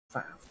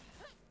5.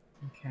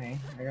 Okay,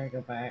 I gotta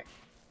go back.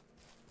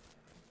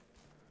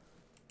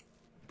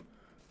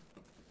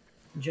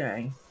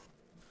 J.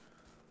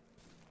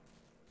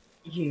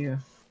 U.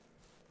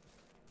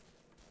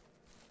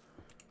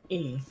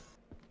 E.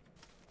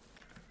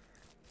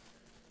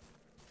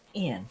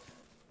 N.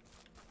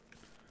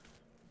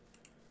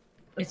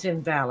 It's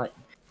invalid.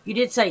 You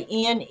did say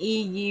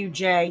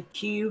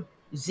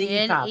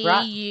NEUJQZ5,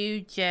 right?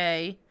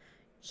 NEUJ,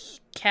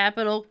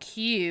 capital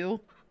Q,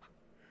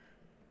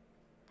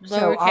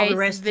 So all the lowercase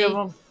rest v. of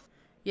them?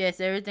 Yes,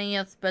 everything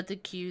else but the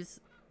Q's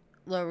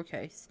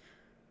lowercase.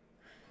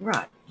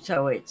 Right.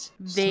 So it's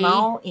V,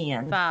 small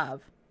n.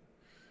 5.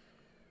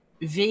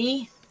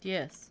 V?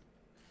 Yes.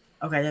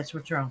 Okay, that's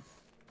what's wrong.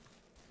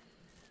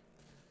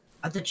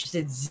 I thought you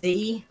said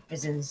Z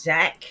as in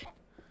Zach.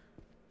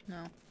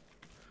 No.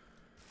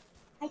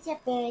 What's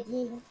up,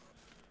 birdie?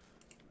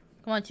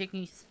 Come on,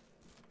 chickies.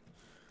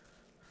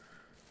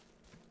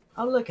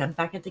 Oh, look, I'm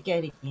back at the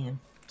gate again.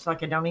 It's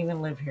like I don't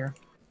even live here.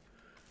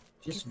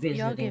 Just visiting.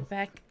 Y'all get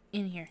back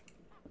in here.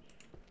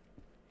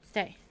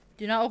 Stay.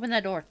 Do not open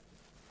that door.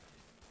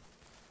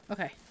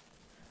 Okay.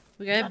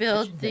 We gotta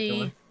build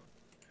the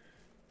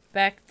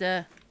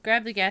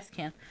grab the gas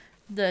can.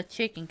 The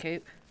chicken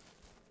coop.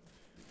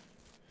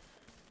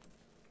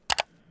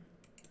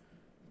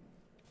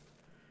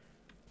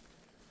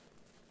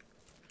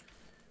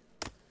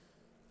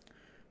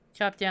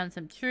 Chop down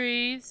some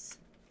trees.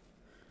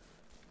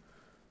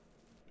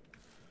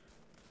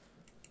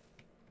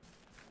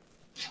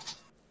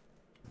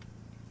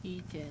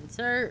 Eat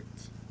insert.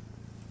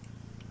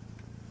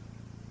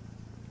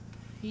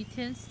 Eat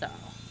install.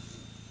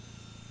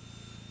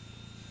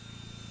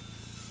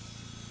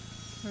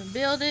 We're gonna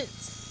build it.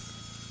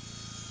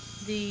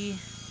 The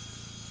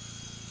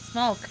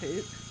small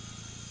coop.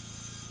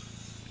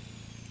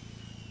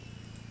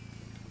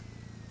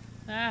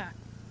 Ah.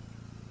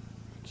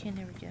 I can't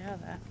ever get out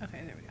of that.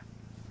 Okay, there we go.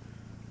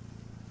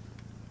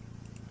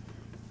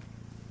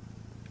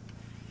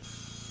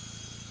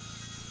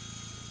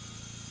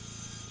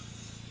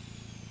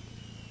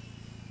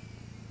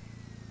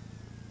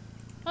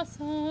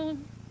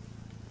 Awesome.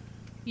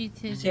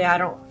 See, I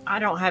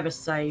don't have a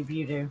save.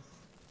 You do.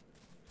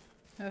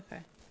 Okay.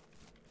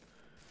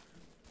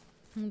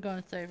 I'm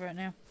going to save right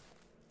now.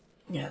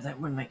 Yeah, that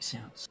would make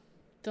sense.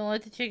 Don't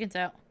let the chickens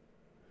out.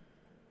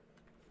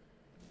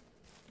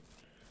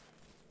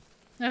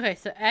 Okay,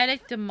 so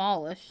attic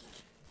demolished.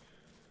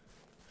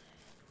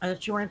 I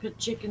thought you wanted to put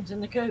chickens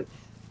in the coop.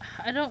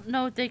 I don't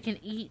know if they can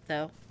eat,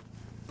 though,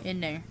 in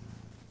there.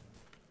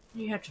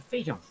 You have to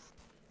feed them.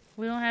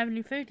 We don't have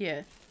any food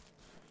yet.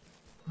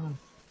 Hmm.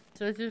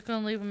 So it's just going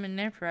to leave them in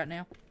there for right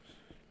now.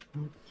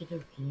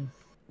 Okey-dokey.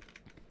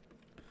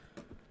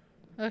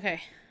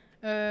 Okay.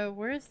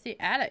 Where's the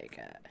attic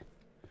at?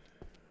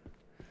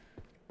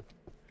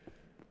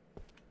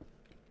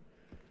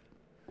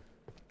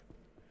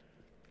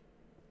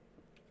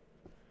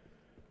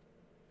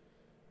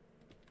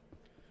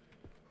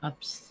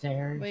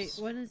 Upstairs. Wait,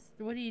 what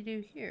do you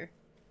do here?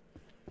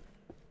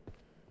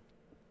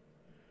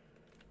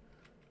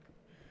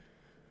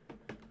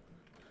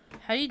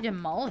 How do you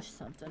demolish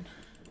something?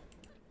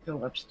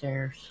 Go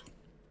upstairs.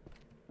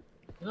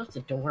 I left the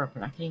door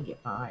open. I can't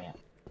get by it.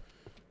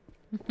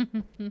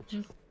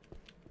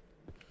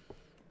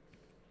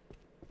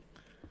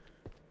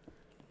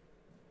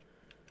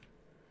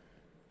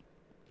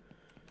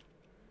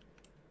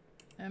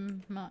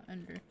 I'm not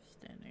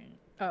understanding.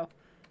 Oh,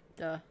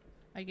 duh.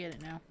 I get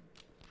it now.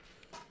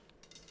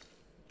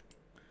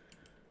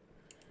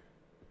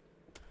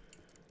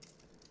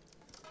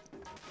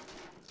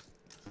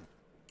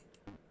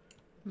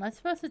 Am I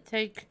supposed to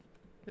take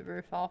the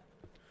roof off?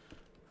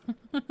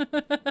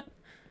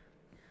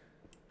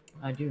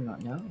 I do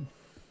not know.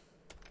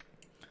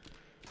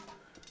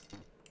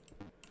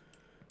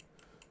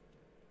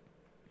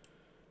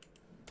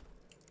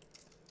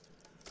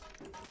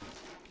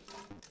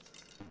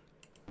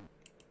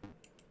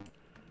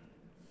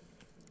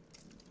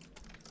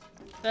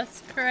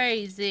 That's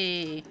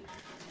crazy.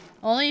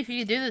 Only if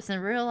you do this in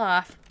real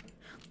life.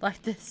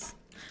 Like this.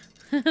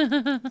 I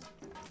don't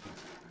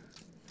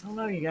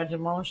know. You got to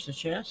demolish the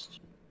chest.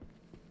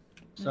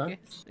 So, I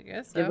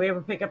guess so. Did we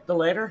ever pick up the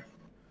letter?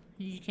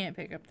 You can't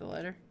pick up the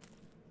letter.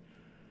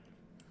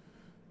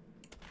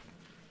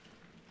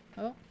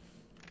 Oh.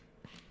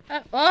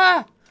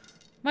 Ah!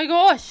 My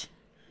gosh!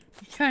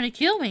 You're trying to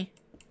kill me.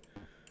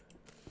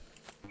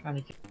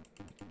 Trying to.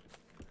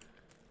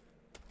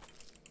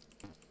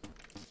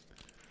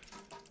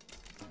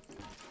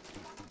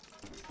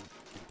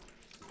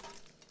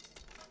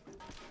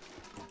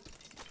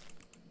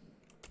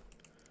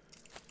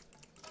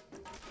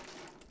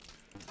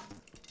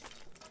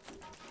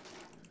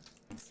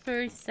 It's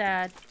very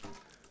sad.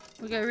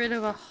 We got rid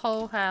of a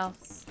whole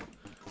house.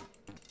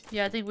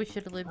 Yeah, I think we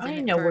should have lived in it I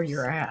didn't know first. where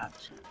you're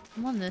at.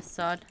 I'm on this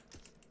side.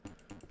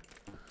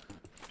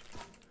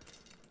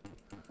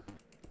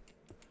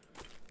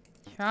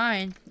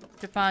 Trying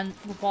to find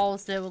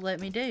walls that will let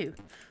me do.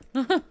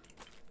 It's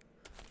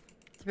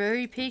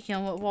very picky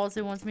on what walls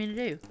it wants me to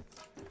do.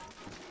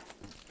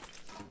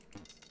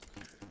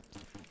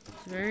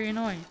 very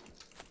annoying.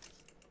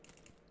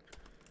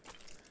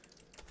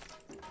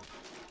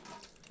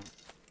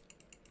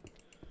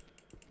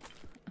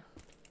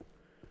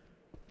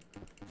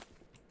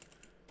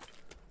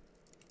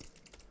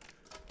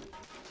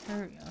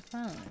 There we go.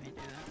 Finally, let me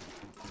do that.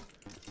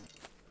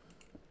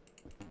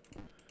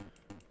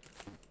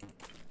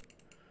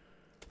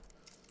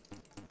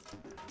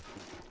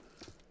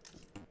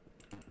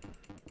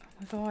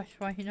 Oh my gosh,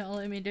 why you not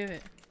let me do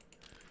it?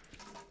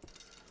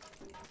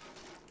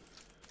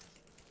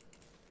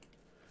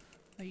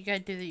 Oh, you gotta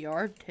do the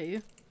yard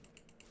too?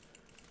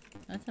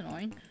 That's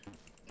annoying.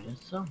 Guess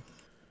so.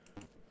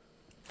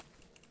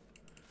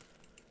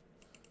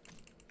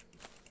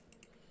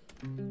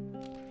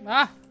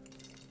 Ah!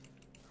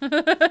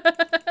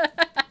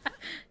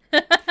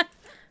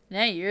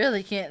 Now you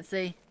really can't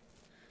see.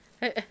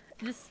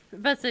 Just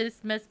about to say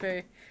this mess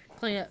better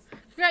clean up.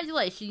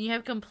 Congratulations, you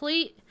have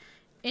complete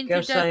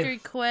introductory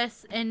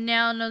quests and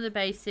now know the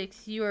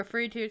basics. You are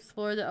free to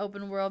explore the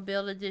open world,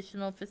 build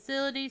additional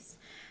facilities,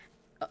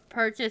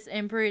 purchase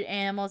and breed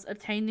animals,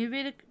 obtain new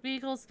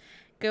vehicles,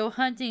 go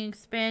hunting,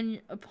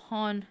 expand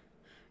upon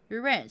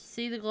your ranch.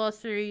 See the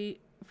glossary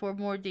for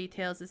more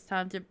details. It's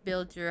time to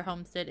build your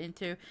homestead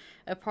into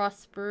a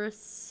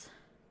prosperous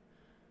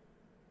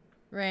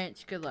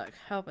ranch. Good luck.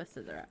 Hope I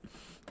said that right.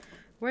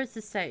 Where's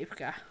the save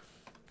guy?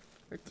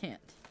 Or tent?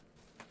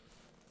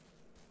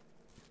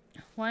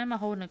 Why am I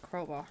holding a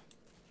crowbar?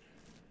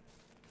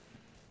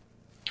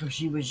 Because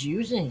she was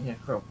using a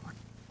crowbar.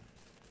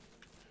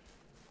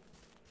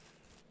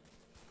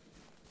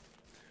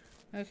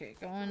 Okay,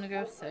 going to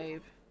go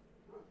save.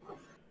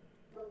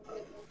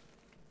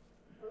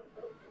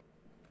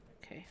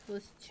 Okay,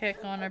 let's check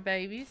on our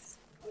babies.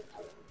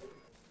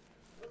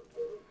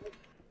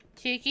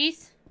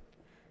 Chickies.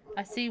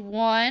 I see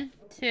 1,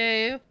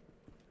 2.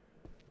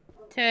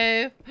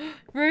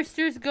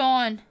 Rooster's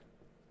gone.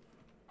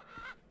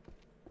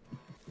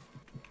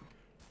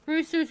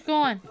 Rooster's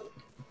gone.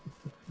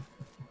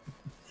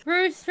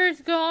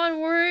 Rooster's gone.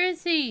 Where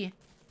is he?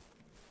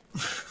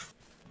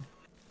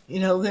 You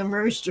know them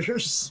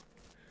roosters.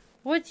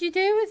 What'd you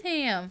do with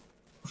him?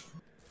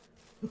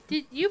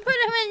 Did you put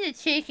him in the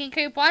chicken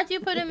coop? Why'd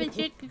you put him in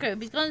chicken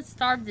coop? He's gonna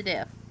starve to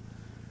death.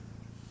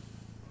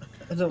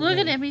 Look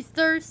at him. He's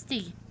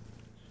thirsty.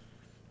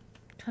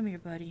 Come here,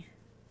 buddy.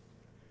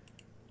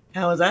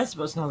 How was I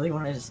supposed to know they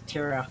wanted to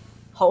tear a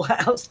whole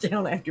house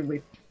down after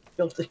we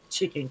built the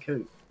chicken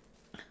coop?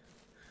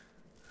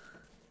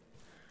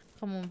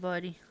 Come on,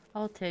 buddy.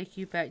 I'll take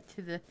you back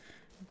to the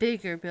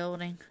bigger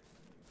building.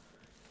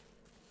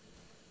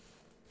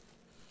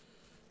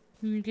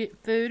 You can get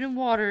food and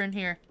water in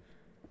here.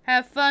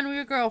 Have fun with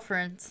your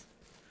girlfriends.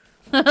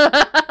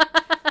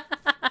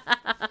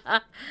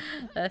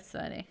 That's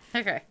funny.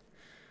 Okay.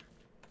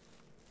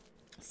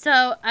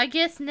 So, I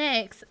guess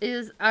next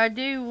is I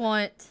do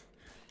want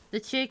the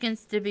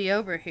chickens to be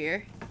over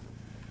here.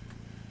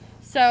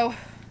 So,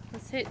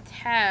 let's hit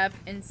tab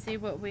and see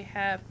what we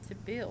have to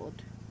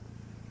build.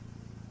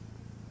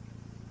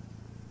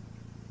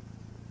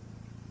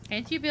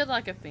 Can't you build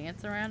like a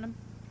fence around them?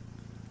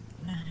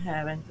 I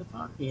haven't the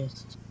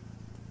foggiest.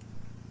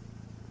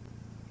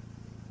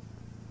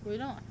 We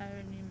don't have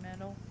any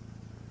metal.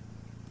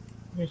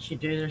 Yes, you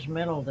do. There's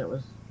metal that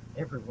was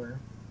everywhere.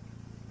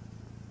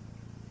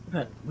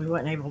 But we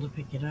weren't able to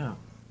pick it up.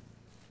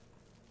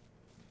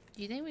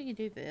 Do you think we can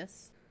do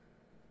this?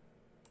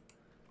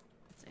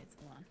 Let's say it's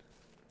one.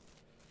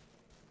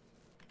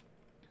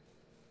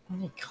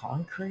 Only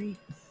concrete?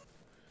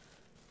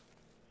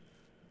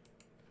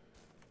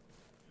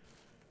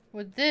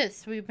 With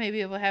this, we may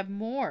be able to have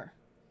more.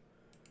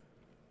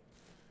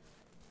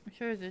 I'm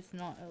sure there's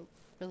not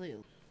really...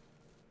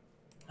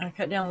 I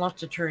cut down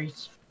lots of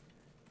trees.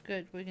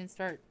 Good, we can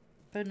start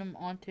putting them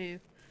onto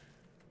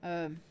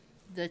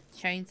the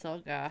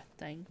chainsaw guy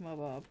thing, my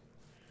Bob.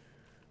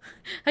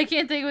 I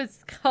can't think what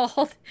it's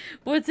called.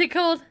 What's it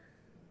called?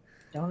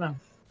 Don't know.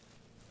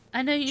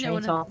 I know you know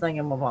what chainsaw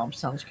thingamabob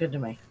sounds good to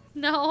me.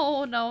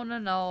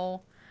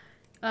 No.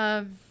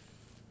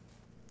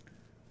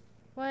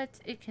 What?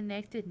 It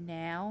connected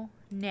now?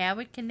 Now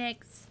it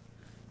connects?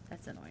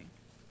 That's annoying.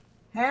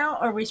 How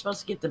are we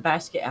supposed to get the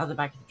basket out of the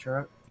back of the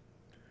truck?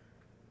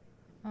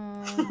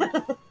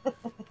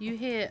 You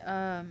hit,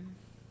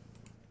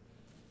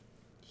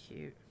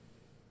 shoot.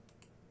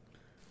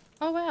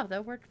 Oh, wow,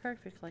 that worked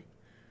perfectly.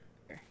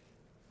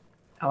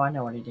 Oh, I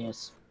know what it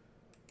is.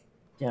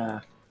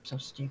 Duh. So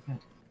stupid.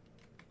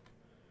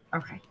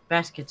 Okay,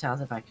 basket's out of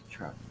the back of the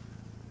truck.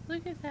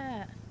 Look at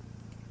that.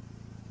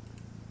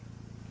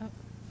 Oh.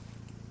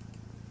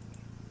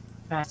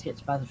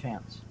 Basket's by the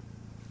fence.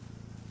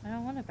 I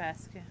don't want a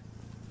basket.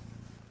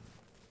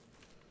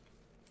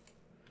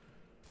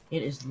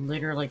 It is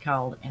literally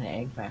called an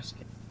egg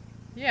basket.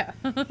 Yeah.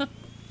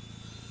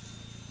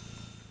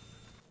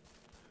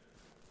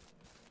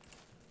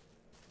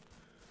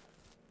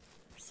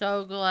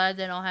 So glad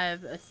they don't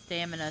have a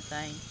stamina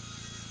thing.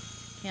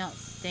 Can't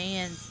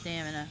stand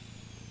stamina.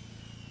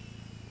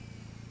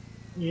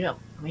 Yep,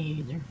 me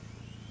either.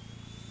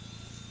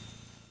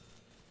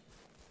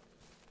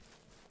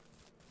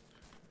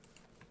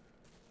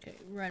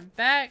 run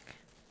back.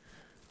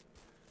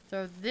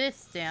 Throw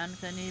this down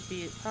because I need to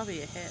be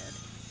probably ahead.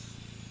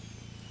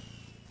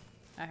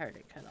 I heard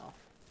it cut off.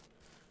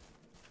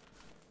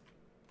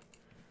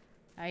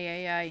 Ay,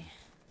 ay, ay.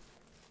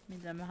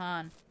 Means I'm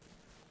behind.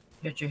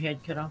 Got your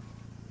head cut off?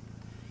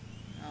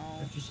 No.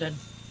 What you said?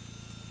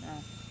 No.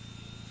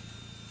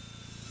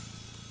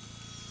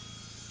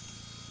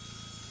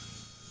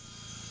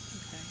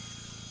 Okay.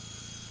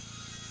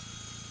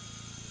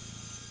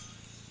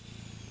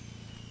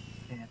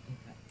 Yeah, I think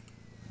that.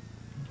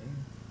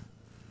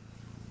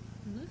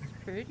 This is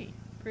pretty.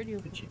 Pretty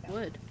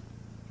wood.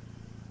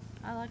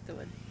 I like the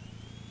wood.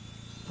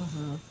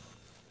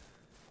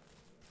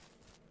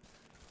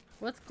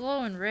 What's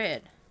glowing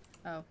red?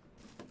 Oh.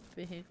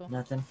 Vehicle.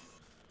 Nothing.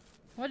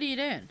 What are you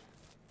doing?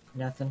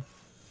 Nothing.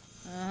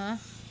 Uh-huh.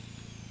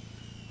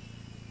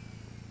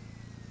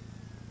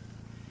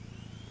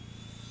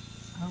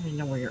 I don't even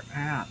know where you're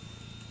at.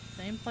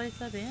 Same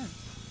place I've been.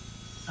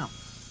 Oh.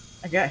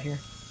 I got here.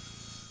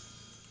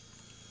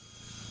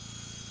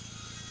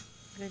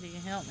 Good, you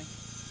can help me.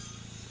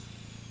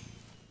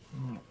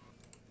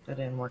 That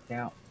didn't work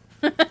out.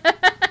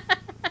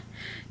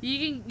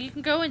 You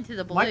can go into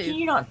the blue. Why can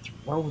you not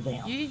throw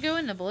them? You can go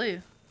in the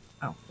blue.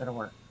 Oh, that'll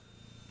work.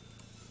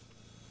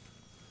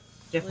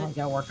 Definitely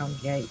gotta work on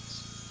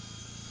gates.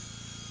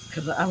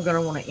 Because I'm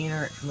gonna want to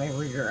enter it from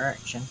every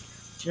direction.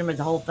 Should have made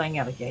the whole thing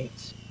out of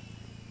gates.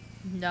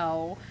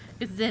 No,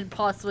 because then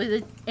possibly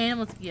the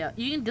animals can get out.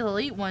 You can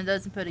delete one of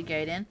those and put a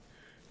gate in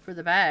for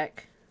the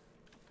back.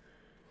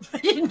 I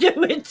didn't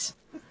do it.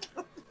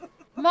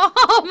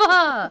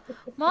 Mama!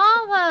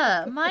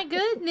 Mama! My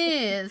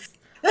goodness!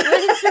 What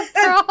is your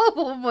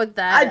problem with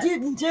that? I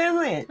didn't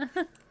do it.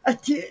 I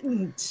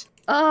didn't.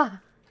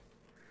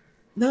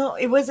 No,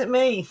 it wasn't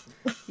me.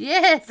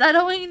 Yes, I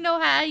don't even know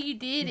how you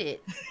did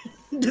it.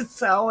 The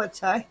sow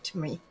attacked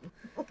me.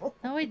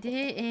 No, it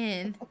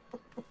didn't.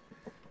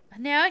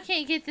 Now I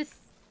can't get this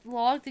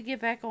log to get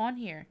back on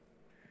here.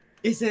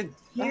 He said,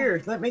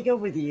 here, let me go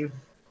with you.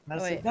 And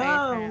I said,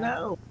 no,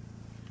 no.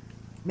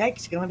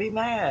 Meg's gonna be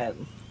mad.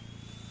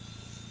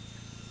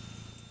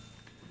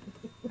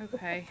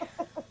 Okay.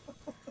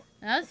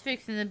 I was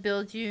fixing to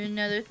build you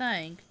another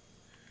thing.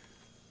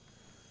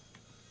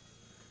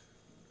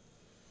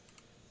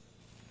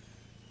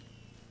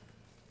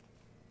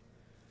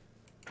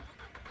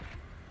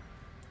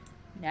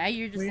 Now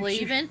you're just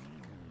leaving?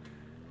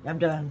 I'm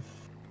done.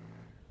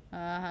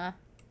 Uh-huh.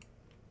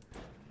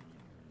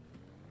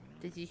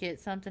 Did you hit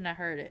something? I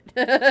heard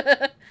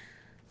it.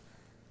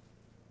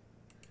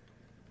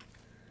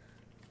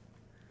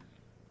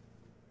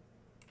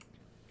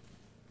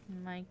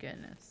 My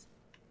goodness.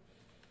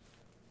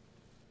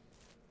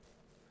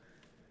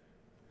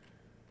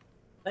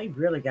 They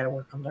really got to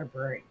work on their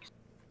brakes.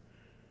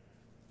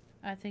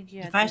 I think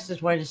you have the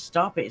fastest way to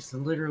stop it is to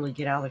literally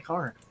get out of the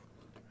car.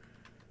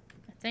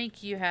 I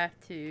think you have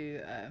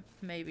to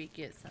maybe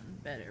get some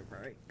better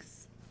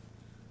brakes.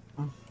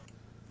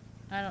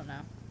 I don't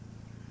know.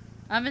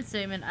 I'm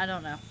assuming. I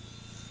don't know.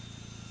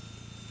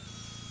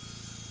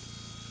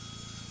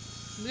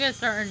 We gotta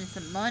start earning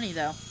some money,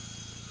 though.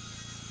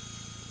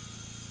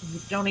 We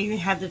don't even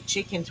have the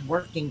chickens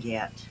working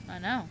yet. I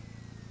know.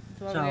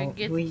 That's why so we're gonna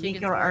get we the chickens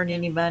ain't gonna earn working.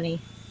 any money.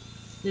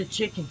 The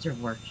chickens are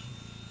working.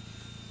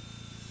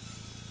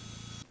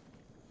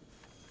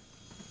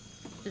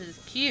 This is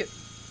cute.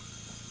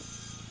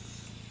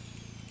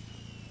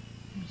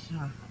 So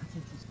I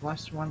think this is the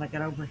last one I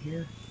got over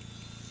here.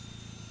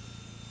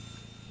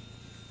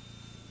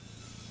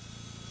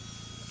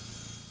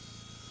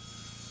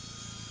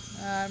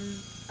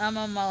 I'm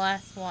on my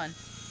last one.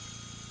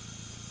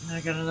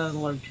 I got another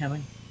load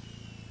coming.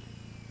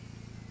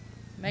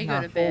 May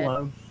Not go to bed.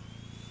 Load,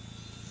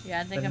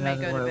 yeah, I think I may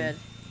go to bed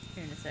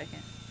here in a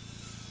second.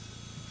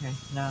 Okay,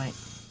 night.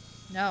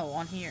 No,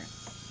 on here.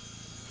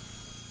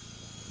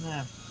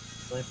 No,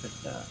 flip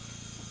it up.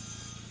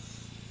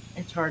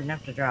 It's hard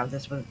enough to drive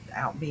this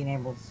without being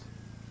able to...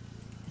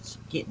 It's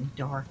getting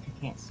dark. I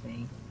can't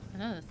see. I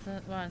know,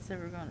 that's why I said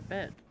we're going to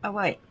bed. Oh,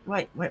 wait.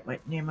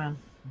 Never mind.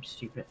 I'm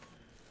stupid.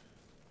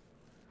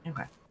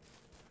 Okay.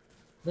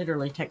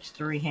 Literally takes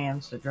 3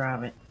 hands to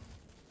drive it.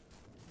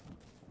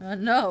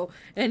 No,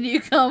 and you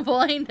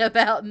complained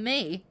about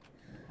me.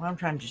 Well, I'm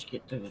trying to just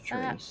get through the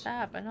trees.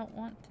 Stop. I don't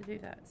want to do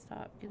that.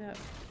 Stop. Get up.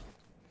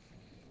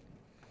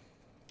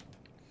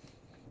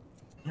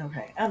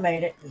 Okay, I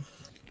made it.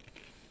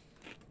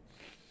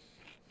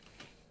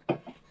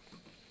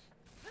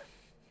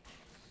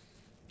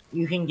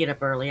 You can get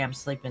up early. I'm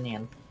sleeping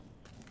in.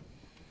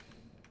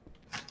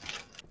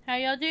 How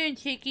y'all doing,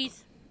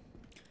 chickies?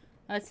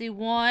 Let's see.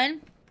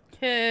 1,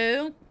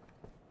 2,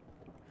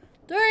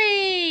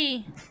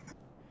 3.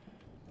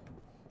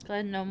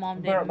 Glad no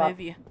mom didn't move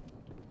you.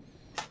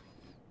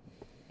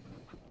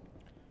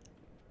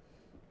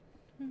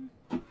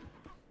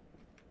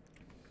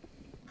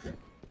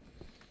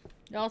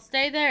 Y'all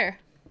stay there.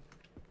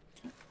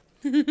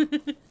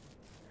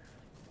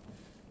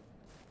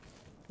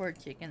 Poor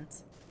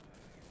chickens.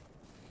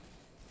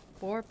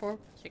 Poor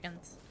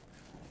chickens.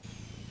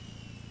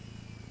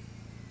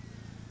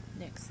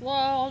 Next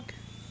log.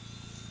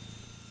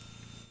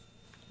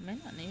 May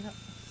not need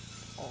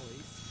all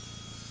these.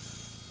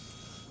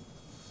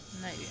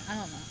 Maybe. I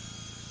don't know.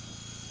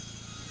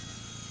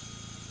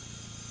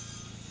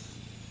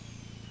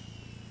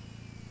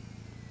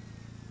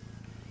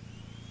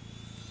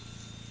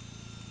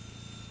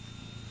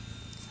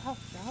 Stop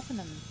dropping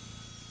them.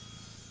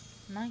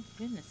 My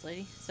goodness,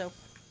 lady. So,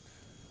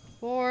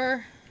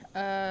 4,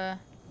 why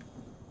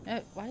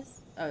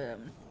is,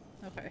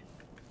 okay.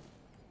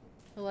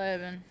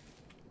 11.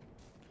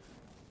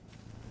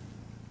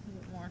 A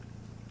bit more.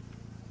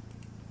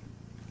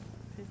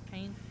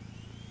 15.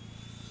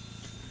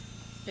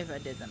 If I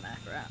did the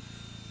math right.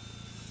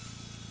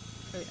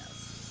 Who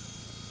knows?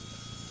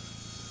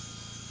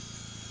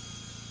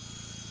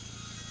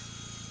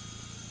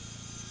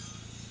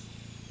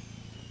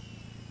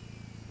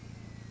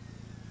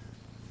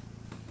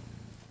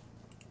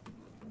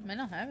 May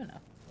not have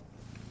enough.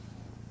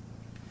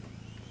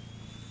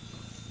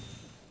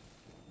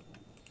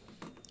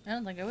 I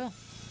don't think I will.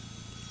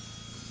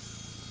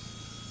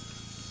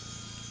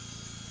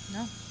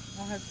 No,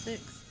 I'll have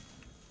 6.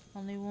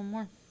 I'll need one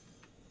more.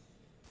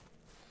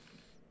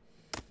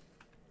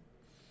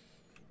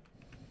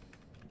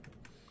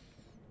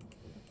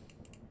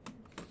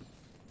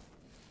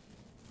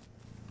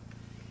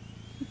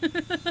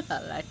 I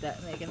like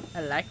that, Megan.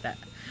 I like that.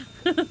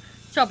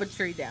 Chop a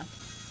tree down.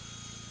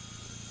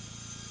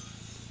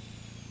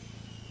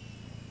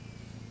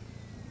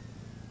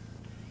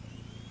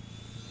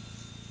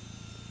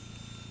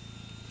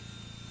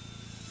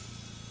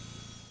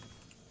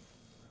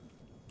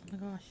 Oh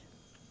my gosh.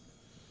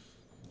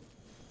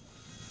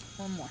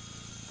 One more.